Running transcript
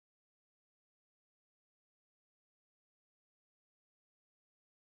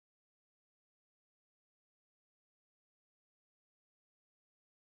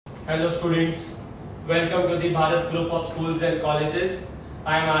Hello students, welcome to the Bharat Group of Schools and Colleges.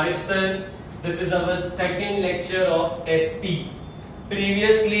 I am Arif sir. This is our second lecture of SP.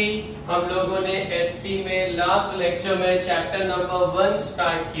 Previously हम लोगों ने SP में last lecture में chapter number 1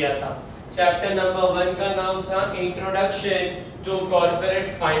 start किया था. Chapter number 1 का नाम था introduction to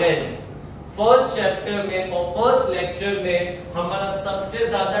corporate finance. First chapter में और फर्स्ट लेक्चर में हमारा सबसे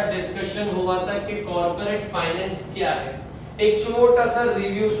ज्यादा डिस्कशन हुआ था कि कॉर्पोरेट फाइनेंस क्या है. एक छोटा सा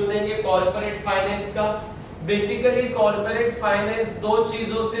रिव्यू सुनेंगे कॉर्पोरेट फाइनेंस का. बेसिकली कॉर्पोरेट फाइनेंस दो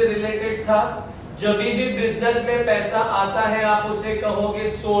चीजों से रिलेटेड था. जब भी बिजनेस में पैसा आता है आप उसे कहोगे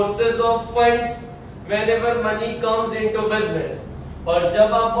sources of funds whenever money comes into business, और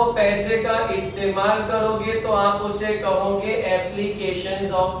जब आप वो पैसे का इस्तेमाल करोगे तो आप उसे कहोगे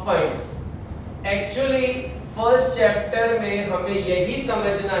applications of funds. Actually first chapter में हमें यही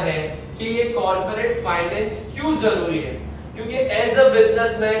समझना है कि ये कॉर्पोरेट फाइनेंस क्यों जरूरी है, क्योंकि as a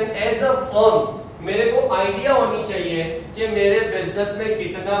businessman, as a firm मेरे को आइडिया होनी चाहिए कि मेरे बिजनेस में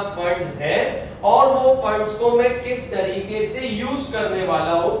कितना फंड्स है और वो फंड्स को मैं किस तरीके से यूज करने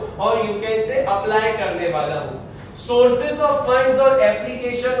वाला हूं और यू कैन से अप्लाई करने वाला हूं. सोर्सेज ऑफ फंड्स और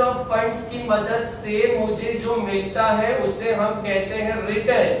एप्लीकेशन ऑफ फंड्स की मदद से मुझे जो मिलता है उसे हम कहते हैं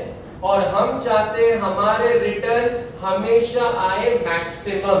रिटर्न, और हम चाहते हैं हमारे रिटर्न हमेशा आए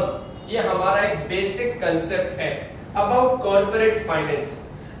मैक्सिमम. ये हमारा एक बेसिक कंसेप्ट है अबाउट कॉर्पोरेट फाइनेंस.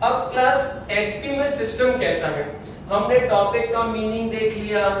 अब क्लास एसपी में सिस्टम कैसा है, हमने टॉपिक का मीनिंग देख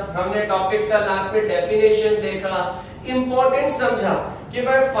लिया, हमने टॉपिक का लास्ट में डेफिनेशन देखा, इंपॉर्टेंस समझा कि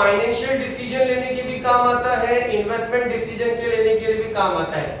भाई फाइनेंशियल डिसीजन लेने के भी काम आता है, इन्वेस्टमेंट डिसीजन के लेने के लिए भी काम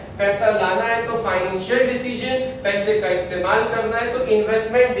आता है. पैसा लाना है तो फाइनेंशियल डिसीजन, पैसे का इस्तेमाल करना है तो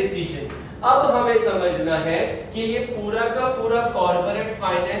इन्वेस्टमेंट डिसीजन. अब हमें समझना है कि ये पूरा का पूरा कॉर्पोरेट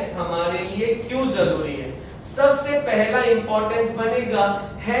फाइनेंस हमारे लिए क्यों जरूरी है. सबसे पहला इंपॉर्टेंस बनेगा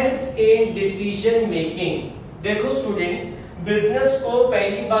हेल्प्स इन डिसीजन मेकिंग. देखो स्टूडेंट्स, बिजनेस को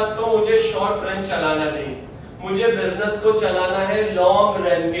पहली बात तो मुझे शॉर्ट रन चलाना नहीं, मुझे बिजनेस को चलाना है लॉन्ग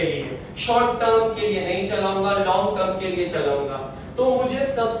रन के लिए. शॉर्ट टर्म के लिए नहीं चलाऊंगा, लॉन्ग टर्म के लिए चलाऊंगा. तो मुझे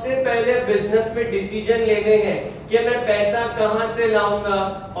सबसे पहले बिजनेस में डिसीजन लेने हैं कि मैं पैसा कहां से लाऊंगा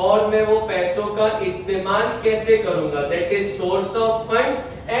और मैं वो पैसों का इस्तेमाल कैसे करूंगा. That is source of funds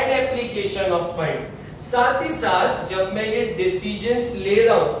and application of funds. साथ ही साथ जब मैं ये डिसीजंस ले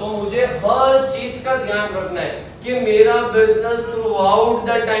रहा हूं तो मुझे हर चीज का ध्यान रखना है कि मेरा business through out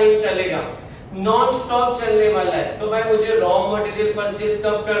the time चलेगा, नॉन स्टॉप चलने वाला है. तो भाई मुझे रॉ मटेरियल परचेज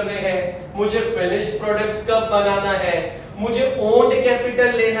कब करने हैं, मुझे फिनिश प्रोडक्ट्स कब बनाना है, मुझे ओन्ड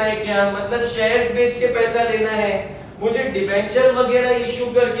कैपिटल लेना है क्या, मतलब शेयर्स बेच के पैसा लेना है, मुझे डिबेंचर वगैरह इशू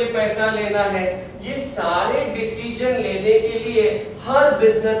करके पैसा लेना है. ये सारे डिसीजन लेने के लिए हर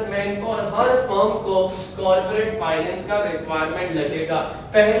बिजनेसमैन को और हर फर्म को कॉर्पोरेट फाइनेंस का रिक्वायरमेंट लगेगा.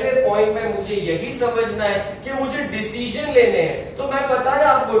 पहले पॉइंट में मुझे यही समझना है कि मुझे डिसीजन लेने हैं. तो मैं बताया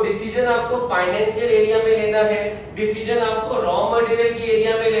आपको डिसीजन आपको फाइनेंशियल एरिया में लेना है, डिसीजन आपको रॉ मटेरियल की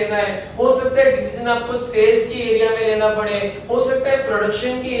एरिया में लेना है, हो सकता है डिसीजन आपको सेल्स की एरिया में लेना पड़े, हो सकता है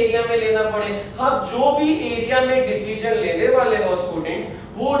प्रोडक्शन की एरिया में लेना पड़े. आप जो भी एरिया में डिसीजन लेने वाले हो स्टूडेंट्स,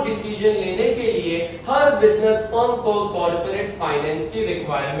 वो डिसीजन लेने के लिए हर बिजनेस फर्म को कॉर्पोरेट फाइनेंस की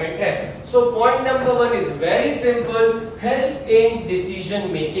रिक्वायरमेंट है. So point number 1 is very simple, helps in decision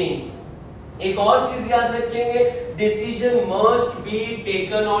making. एक और चीज याद रखेंगे, decision must be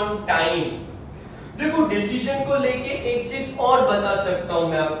taken on time. देखो डिसीजन को लेके एक चीज और बता सकता हूं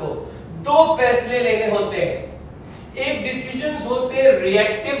मैं आपको. दो फैसले लेने होते हैं. एक डिसीजंस होते हैं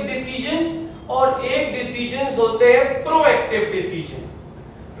रिएक्टिव डिसीजंस और एक डिसीजंस होते हैं प्रोएक्टिव डिसीजन.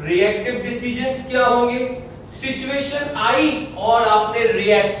 रिएक्टिव डिसीजंस क्या होंगे, सिचुएशन आई और आपने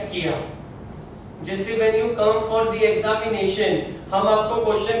रिएक्ट किया. जैसे when you come for the examination, हम आपको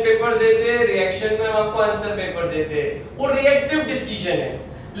क्वेश्चन पेपर देते हैं, रिएक्शन में हम आपको आंसर पेपर देते हैं, वो रिएक्टिव डिसीजन है.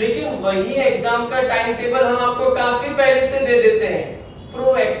 लेकिन वही एग्जाम का टाइम टेबल हम आपको काफी पहले से दे देते हैं,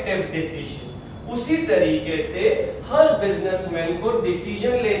 प्रोएक्टिव डिसीजन. उसी तरीके से हर बिजनेसमैन को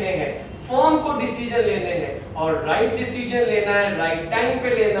डिसीजन लेने हैं, फर्म को डिसीजन लेने हैं, और राइट डिसीजन लेना है, राइट टाइम पे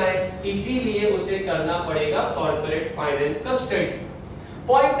लेना है. इसीलिए उसे करना पड़ेगा कॉर्पोरेट फाइनेंस का स्टडी.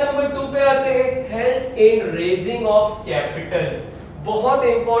 पॉइंट नंबर 2 पे आते हैं, helps in raising of capital. बहुत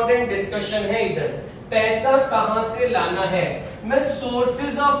इंपॉर्टेंट डिस्कशन है इधर. पैसा कहां से लाना है, मैं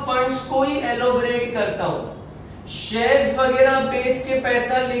सोर्सेज ऑफ फंड्स को ही एलोबरेट करता हूं. शेयर्स वगैरह बेच के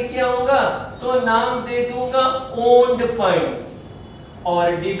पैसा लेके आऊंगा तो नाम दे दूंगा ओन्ड फंड्स,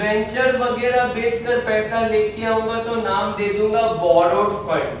 और डिबेंचर वगैरह बेचकर पैसा लेके आऊंगा तो नाम दे दूंगा बोरोड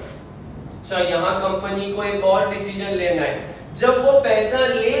फंड्स. अच्छा, यहां कंपनी को एक और डिसीजन लेना है. जब वो पैसा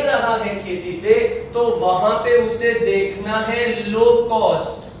ले रहा है किसी से तो वहां पे उसे देखना है लो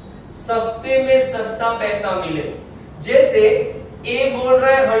कॉस्ट. सस्ते में सस्ता पैसा मिले। जैसे ए बोल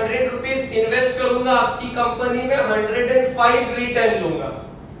रहा है 100 रुपीज इन्वेस्ट करूंगा आपकी कंपनी में, 105 रिटर्न लूंगा।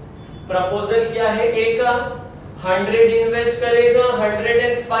 प्रपोजल क्या है ए का? 100 इन्वेस्ट करेगा,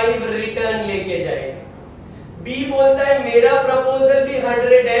 105 रिटर्न लेके जाएगा। बी बोलता है मेरा प्रपोजल भी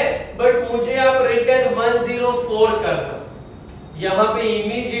 100 है बट मुझे आप रिटर्न 104 करना। यहां पे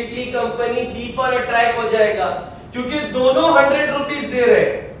इमीडिएटली कंपनी बी पर अट्रैक्ट हो जाएगा क्योंकि दोनों 100 रुपीज दे रहे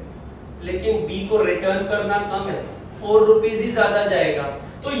हैं, लेकिन बी को रिटर्न करना कम है, 4 रुपीज ही ज्यादा जाएगा।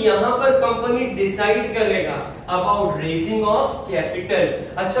 तो यहां पर कंपनी डिसाइड करेगा अबाउट रेजिंग ऑफ कैपिटल।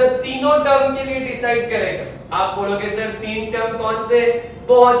 अच्छा, तीनों टर्म के लिए डिसाइड करेगा। आप बोलोगे सर 3 टर्म कौन से?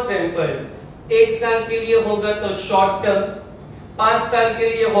 बहुत सिंपल, 1 साल के लिए होगा तो शॉर्ट टर्म, 5 साल के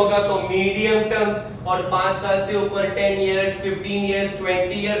लिए होगा तो मीडियम टर्म, और 5 साल से ऊपर 10 इयर्स, 15 इयर्स,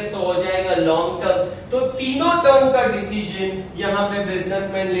 20 इयर्स तो हो जाएगा लॉन्ग टर्म। तो तीनों टर्म का डिसीजन यहाँ पे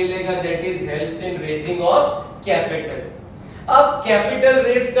बिजनेसमैन ले लेगा, that is helps in raising of capital. अब कैपिटल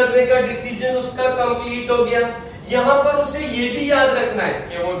रेज करने का डिसीजन उसका कंप्लीट हो गया। यहाँ पर उसे ये भी याद रखना है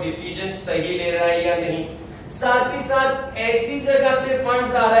कि वो डिसीजन सही ले रहा है या नहीं। साथ ही साथ ऐसी जगह से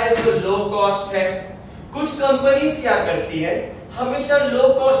फंड्स आ रहा है जो लो कॉस्ट है। कुछ कंपनीज क्या करती है, हमेशा लो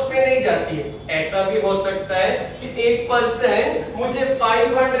कॉस्ट पे नहीं जाती है। ऐसा भी हो सकता है कि एक पर्सन मुझे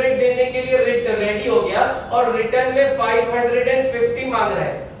 500 देने के लिए रेडी हो गया और रिटर्न में 550 मांग रहा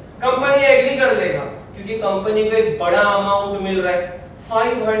है। कंपनी एग्री कर देगा क्योंकि कंपनी को एक बड़ा अमाउंट मिल रहा है,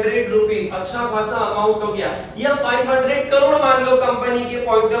 500 रुपीज अच्छा खासा अमाउंट हो गया, या 500 करोड़ मान लो। कंपनी के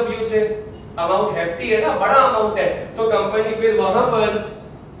पॉइंट ऑफ व्यू से अमाउंट हेफ्टी है ना, बड़ा अमाउंट है, तो कंपनी फिर वहां पर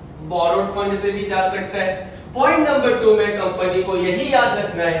बोरोड फंड पे भी जा सकता है। पॉइंट नंबर 2 में कंपनी को यही याद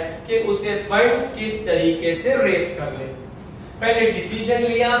रखना है कि उसे फंड्स किस तरीके से रेस कर ले। पहले डिसीजन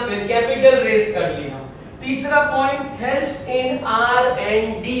लिया, फिर कैपिटल रेस कर लिया। तीसरा point helps in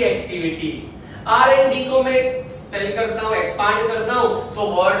R&D activities. R&D को मैं स्पेल करता हूं, एक्सपांड करता हूं तो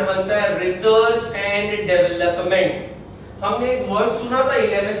वर्ड बनता है रिसर्च एंड डेवलपमेंट। हमने एक वर्ड सुना था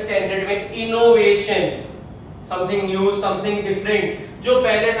 11th स्टैंडर्ड में, innovation, something new, something different, जो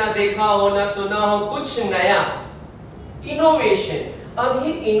पहले ना देखा हो ना सुना हो, कुछ नया, इनोवेशन। अब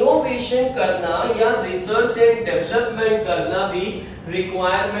ये इनोवेशन करना या रिसर्च एंड डेवलपमेंट करना भी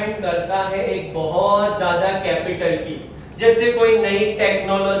रिक्वायरमेंट करता है एक बहुत ज्यादा कैपिटल की। जैसे कोई नई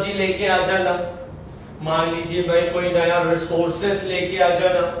टेक्नोलॉजी लेके आ जाना, मान लीजिए भाई कोई नया रिसोर्सेस लेके आ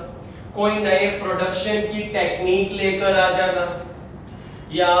जाना, कोई नए प्रोडक्शन की टेक्निक लेकर आ जाना,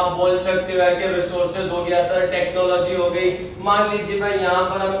 या आप बोल सकते हो कि रिसोर्सेज हो गया सर, टेक्नोलॉजी हो गई। मान लीजिए भाई यहाँ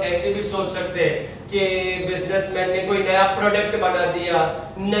पर हम ऐसे भी सोच सकते हैं कि बिजनेसमैन ने कोई नया प्रोडक्ट बना दिया,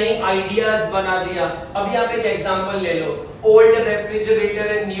 नई आइडियाज बना दिया। अभी आप एक एग्जांपल ले लो, old refrigerator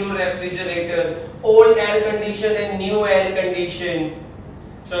and new refrigerator, old air condition and new air condition.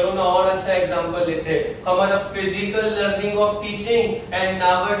 चलो ना और अच्छा एग्जांपल लेते हैं, हमारा physical learning of teaching and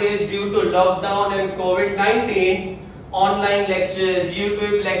nowadays due to lockdown and covid, online lectures,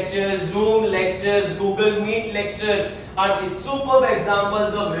 YouTube lectures, Zoom lectures, Google Meet lectures are the superb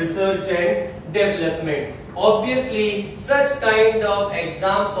examples of research and development. Obviously, such kind of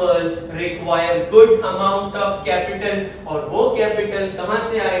example require good amount of capital, और वो capital कहाँ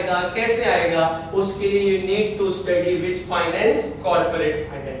से आएगा, कैसे आएगा, उसके लिए you need to study which finance, corporate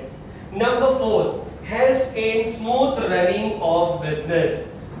finance. Number 4, helps in smooth running of business.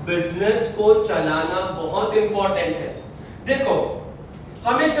 Business को चलाना बहुत इंपॉर्टेंट है। देखो,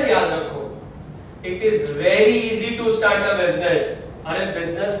 हमेशा याद रखो, it is very easy to start a business. अरे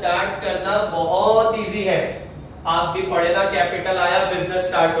बिजनेस स्टार्ट करना बहुत इजी है। आप भी पढ़े ना, कैपिटल आया, बिजनेस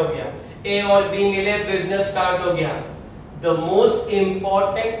स्टार्ट हो गया, ए और बी मिले, बिजनेस स्टार्ट हो गया। The most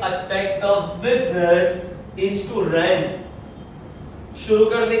important aspect of business is to run. शुरू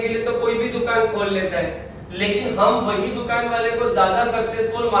करने के लिए तो कोई भी दुकान खोल लेता है, लेकिन हम वही दुकान वाले को ज्यादा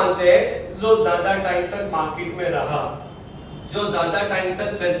सक्सेसफुल मानते हैं जो ज्यादा टाइम तक मार्केट में रहा, जो ज्यादा टाइम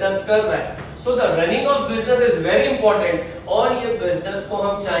तक बिजनेस कर रहा है। So the running of business is very important, और ये बिजनेस को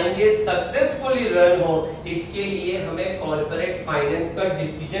हम चाहेंगे सक्सेसफुली रन हो, इसके लिए हमें कॉर्पोरेट फाइनेंस का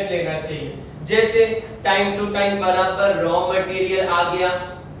डिसीजन लेना चाहिए। जैसे टाइम टू टाइम बराबर रॉ मटेरियल आ गया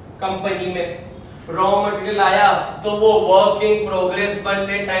कंपनी में, रॉ मटेरियल आया तो वो वर्क इन प्रोग्रेस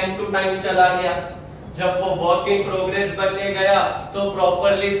बनने टाइम टू टाइम चला गया। जब वो वर्क इन प्रोग्रेस बनने गया तो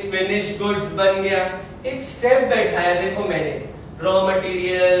प्रॉपरली फिनिश गुड्स बन गया। एक स्टेप बैठाया, देखो मैंने, raw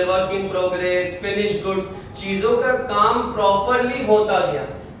material, work in progress, finish goods, चीजों का काम प्रॉपरली होता गया,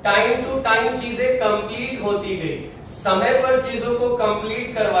 टाइम टू टाइम चीजें कंप्लीट होती गई, समय पर चीजों को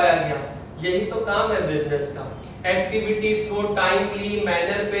कंप्लीट करवाया गया। यही तो काम है बिजनेस का, एक्टिविटीज को टाइमली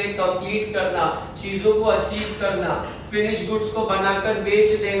मैनर पे कंप्लीट करना, चीजों को अचीव करना, फिनिश गुड्स को बनाकर बेच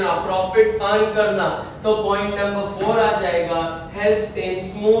देना, प्रॉफिट अर्न करना। तो पॉइंट नंबर 4 आ जाएगा helps in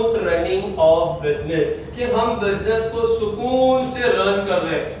smooth running of business, कि हम बिजनेस को सुकून से रन कर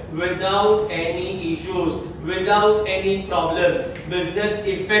रहे हैं without any issues, without any problem. Business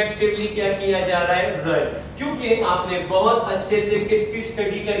effectively क्या किया जा रहा है, रन। क्योंकि आपने बहुत अच्छे से किसकी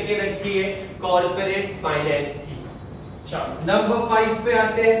स्टडी करके रखी है, कॉर्पोरेट फाइनेंस की। चलो नंबर 5 पे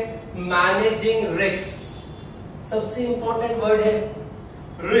आते हैं, मैनेजिंग रिस्क। सबसे इंपॉर्टेंट वर्ड है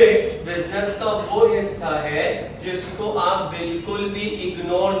रिस्क। बिजनेस का वो हिस्सा है जिसको आप बिल्कुल भी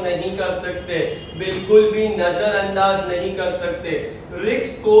इग्नोर नहीं कर सकते, बिल्कुल भी नजरअंदाज नहीं कर सकते।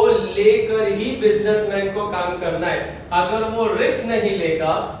 रिस्क को लेकर ही बिजनेसमैन को काम करना है। अगर वो रिस्क नहीं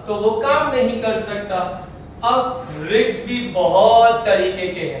लेगा तो वो काम नहीं कर सकता। अब रिस्क भी बहुत तरीके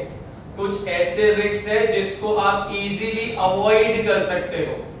के हैं। कुछ ऐसे रिस्क है जिसको आप इजीली अवॉइड कर सकते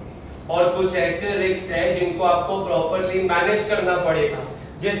हो, और कुछ ऐसे रिस्क है जिनको आपको प्रॉपर्ली मैनेज करना पड़ेगा।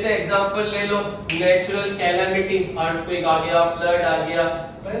 जैसे एग्जांपल ले लो, नेचुरल कैलामिटी, अर्थक्वेक आ गया, फ्लड आ गया,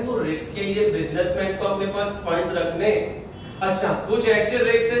 भाई वो रिस्क के लिए बिजनेसमैन को अपने पास फंड्स रखने। अच्छा, कुछ ऐसे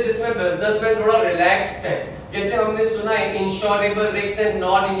रिस्क है जिसमें बिजनेसमैन थोड़ा रिलैक्स्ड है, जैसे हमने सुना है insurable risk and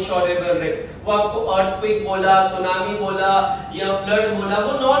non insurable risk. वो आपको अर्थक्वेक बोला, सुनामी बोला या फ्लड बोला,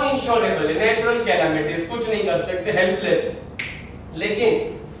 वो नॉन इंश्योरेबल है, नेचुरल कैलामिटीज, कुछ नहीं कर सकते, हेल्पलेस।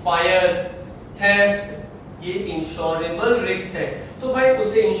 लेकिन फायर, थेफ्ट, ये इंश्योरेबल रिस्क है, तो भाई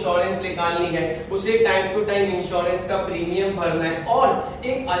उसे इंश्योरेंस निकालनी है, उसे टाइम टू टाइम इंश्योरेंस का प्रीमियम भरना है। और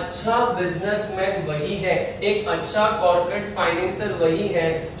एक अच्छा बिजनेसमैन वही है, एक अच्छा कॉर्पोरेट फाइनेंसर वही है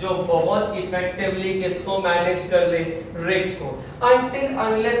जो बहुत इफेक्टिवली किसको मैनेज कर ले, रिस्क को। अनटिल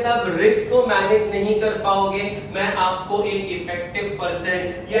अनलेस आप रिस्क को मैनेज नहीं कर पाओगे, मैं आपको एक इफेक्टिव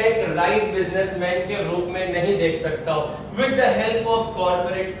पर्सन या एक राइट बिजनेसमैन के रूप में नहीं देख सकता हूं। With the help of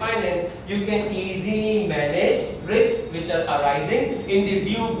corporate finance, you can easily manage risks which are arising in the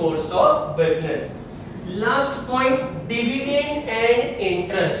due course of business. Last point, dividend and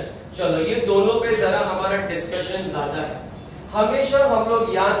interest. चलो ये दोनों पे जरा हमारा डिस्कशन ज्यादा है। हमेशा हम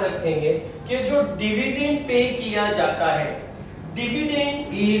लोग याद रखेंगे कि जो डिविडेंड पे किया जाता है,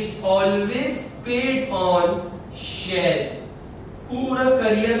 dividend is always paid on shares. पूरा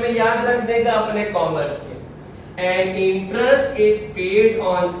करियर में याद रखने का अपने कॉमर्स के। And interest is paid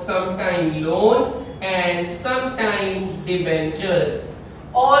on sometime loans and sometime debentures.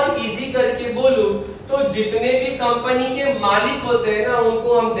 और इजी करके बोलूं तो जितने भी कंपनी के मालिक होते हैं ना,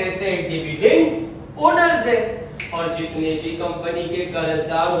 उनको हम देते हैं डिविडेंड, ओनर्स है, और जितने भी कंपनी के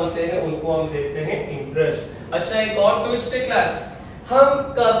कर्जदार होते हैं उनको हम देते हैं इंटरेस्ट। अच्छा, एक और ट्विस्ट है क्लास,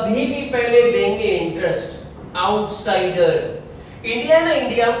 हम कभी भी पहले देंगे इंटरेस्ट आउटसाइडर्स। इंडिया ना,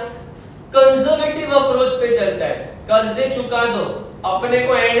 इंडिया कंजर्वेटिव अप्रोच पे चलता है, कर्जे चुका दो, अपने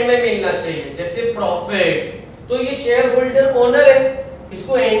को एंड में मिलना चाहिए, जैसे प्रॉफिट। तो ये शेयर होल्डर ओनर है,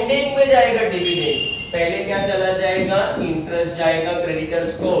 इसको एंडिंग में जाएगा डिविडेंड, पहले क्या चला जाएगा, इंटरेस्ट जाएगा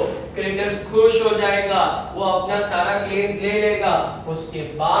क्रेडिटर्स को, क्रेडिटर्स खुश हो जाएगा, वो अपना सारा क्लेम्स ले लेगा, उसके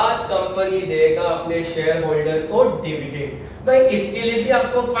बाद कंपनी देगा अपने शेयर होल्डर को डिविडेंड। भाई इसके लिए भी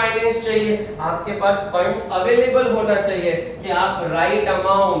आपको फाइनेंस चाहिए, आपके पास फंड्स अवेलेबल होना चाहिए कि आप राइट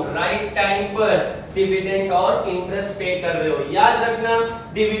अमाउंट राइट टाइम पर डिविडेंड और इंटरेस्ट पे कर रहे हो। याद रखना,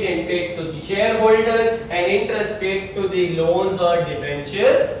 dividend paid to the share holder and interest paid to the loans और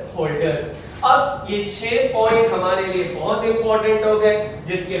डिबेंचर होल्डर। अब ये 6 पॉइंट हमारे लिए बहुत इंपॉर्टेंट हो गए,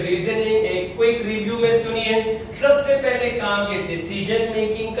 जिसके रीजनिंग एक क्विक रिव्यू में सुनिए। सबसे पहले काम ये डिसीजन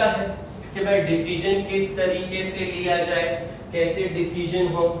मेकिंग का है कि भाई डिसीजन किस तरीके से लिया जाए, कैसे डिसीजन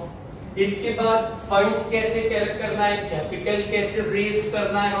हो। इसके बाद फंड्स कैसे कलेक्ट करना है, कैपिटल कैसे रेज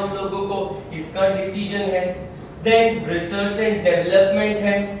करना है हम लोगों को, इसका डिसीजन है। देन रिसर्च एंड डेवलपमेंट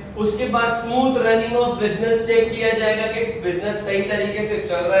है। उसके बाद smooth running of business check किया जाएगा कि बिजनेस सही तरीके से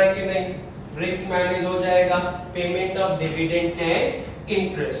चल रहा है कि नहीं, रिस्क मैनेज हो जाएगा, payment of dividend and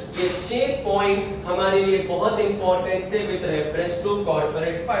interest. ये 6 पॉइंट हमारे लिए बहुत इंपॉर्टेंट से with reference to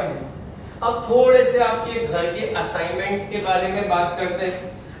corporate finance. अब थोड़े से आपके घर के असाइनमेंट्स के बारे में बात करते हैं।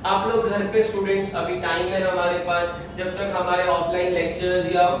 आप लोग घर पे स्टूडेंट्स, अभी टाइम है हमारे पास, जब तक हमारे ऑफलाइन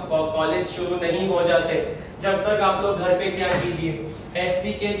लेक्चर्स या कॉलेज शुरू नहीं हो जाते, जब तक आप लोग घर पे क्या कीजिए,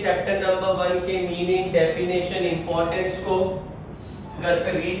 एसपी के चैप्टर नंबर 1 के मीनिंग, डेफिनेशन, इंपॉर्टेंस को घर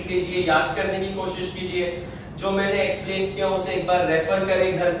पे रीड कीजिए, याद करने की कोशिश कीजिए। जो मैंने एक्सप्लेन किया उसे एक बार रेफर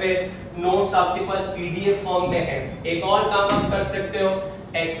करें घर पे। नोट्स आपके पास पीडीएफ फॉर्म में है। एक और काम आप कर सकते हो,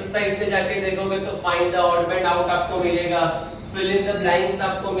 एक्सरसाइज में जाके देखोगे तो find the odd and out आपको मिलेगा, फिल इन द ब्लैंक्स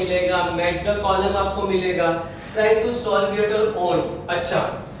आपको मिलेगा, मैच द कॉलम आपको मिलेगा, try to solve your own. अच्छा,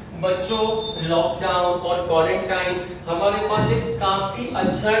 बच्चों, लॉकडाउन और क्वारंटाइन हमारे पास एक काफी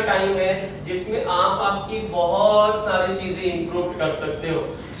अच्छा टाइम है जिसमें आप आपकी बहुत सारी चीजें इंप्रूव कर सकते हो।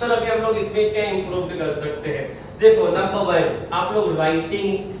 सर अभी हम लोग इसमें क्या इंप्रूव कर सकते हैं? देखो, नंबर 1 आप लोग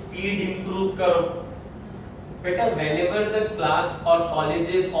राइटिंग स्पीड इंप्रूव करो। बेटा, whenever the class और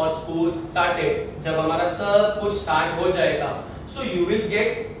colleges और schools started, जब हमारा सब कुछ स्टार्ट हो जाएगा, so you will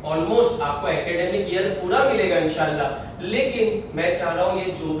get almost आपको एकेडमिक ईयर पूरा मिलेगा इंशाल्लाह। लेकिन मैं चाह रहा हूँ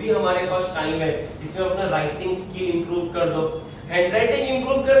ये जो भी हमारे पास टाइम है इसमें अपना राइटिंग स्किल इंप्रूव कर दो। हैंड राइटिंग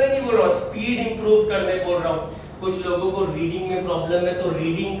इंप्रूव करने नहीं बोल रहा हूँ, स्पीड इंप्रूव करने बोल रहा हूँ। कुछ लोगों को रीडिंग में प्रॉब्लम है तो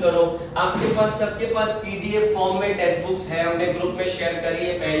रीडिंग करो। आपके पास सबके पास पीडीएफ फॉर्म में टेक्स्ट बुक्स है, हमने ग्रुप में शेयर करी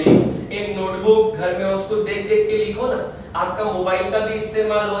है पहले। एक नोटबुक घर में उसको देख देख के लिखो ना, आपका मोबाइल का भी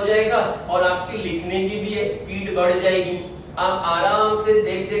इस्तेमाल हो जाएगा और आपकी लिखने की भी स्पीड बढ़ जाएगी। आप आराम से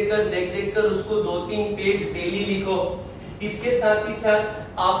देख देख कर उसको 2-3 पेज डेली लिखो। इसके साथ ही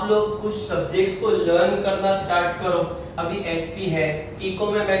साथ आप लोग कुछ सब्जेक्ट्स को लर्न करना स्टार्ट करो। अभी एसपी है, इको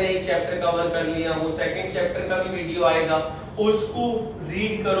में मैंने एक चैप्टर कवर कर लिया हूँ, सेकंड चैप्टर का भी वीडियो आएगा, उसको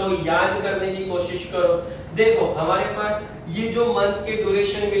रीड करो, याद करने की कोशिश करो। देखो, हमारे पास ये जो मंथ के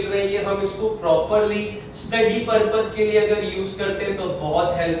ड्यूरेशन मिल रही है, हम इसको प्रॉपरली स्टडी पर्पस के लिए अगर यूज करते हैं तो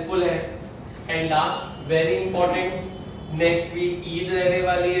बहुत हेल्पफुल है। And last very important, next week Eid रहने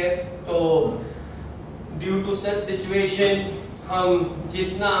वाली है, तो ड्यू टू सच सिचुएशन हम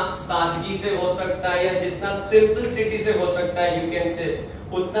जितना सादगी से हो सकता है या जितना सिंपलिसिटी से हो सकता है, यू कैन से,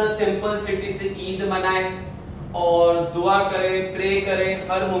 उतना सिंपलिसिटी से ईद मनाएं और दुआ करें, प्रे करें,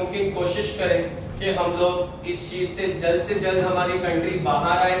 हर मुमकिन कोशिश करें कि हम लोग इस चीज से जल्द हमारी कंट्री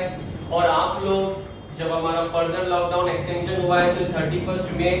बाहर आए। और आप लोग जब हमारा फर्दर लॉकडाउन एक्सटेंशन हुआ है तो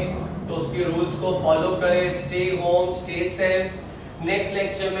 31 मई, तो उसके रूल्स को फॉलो करें, stay home, stay safe. Next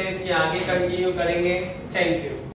lecture में इसके आगे कंटिन्यू करेंगे। Thank you.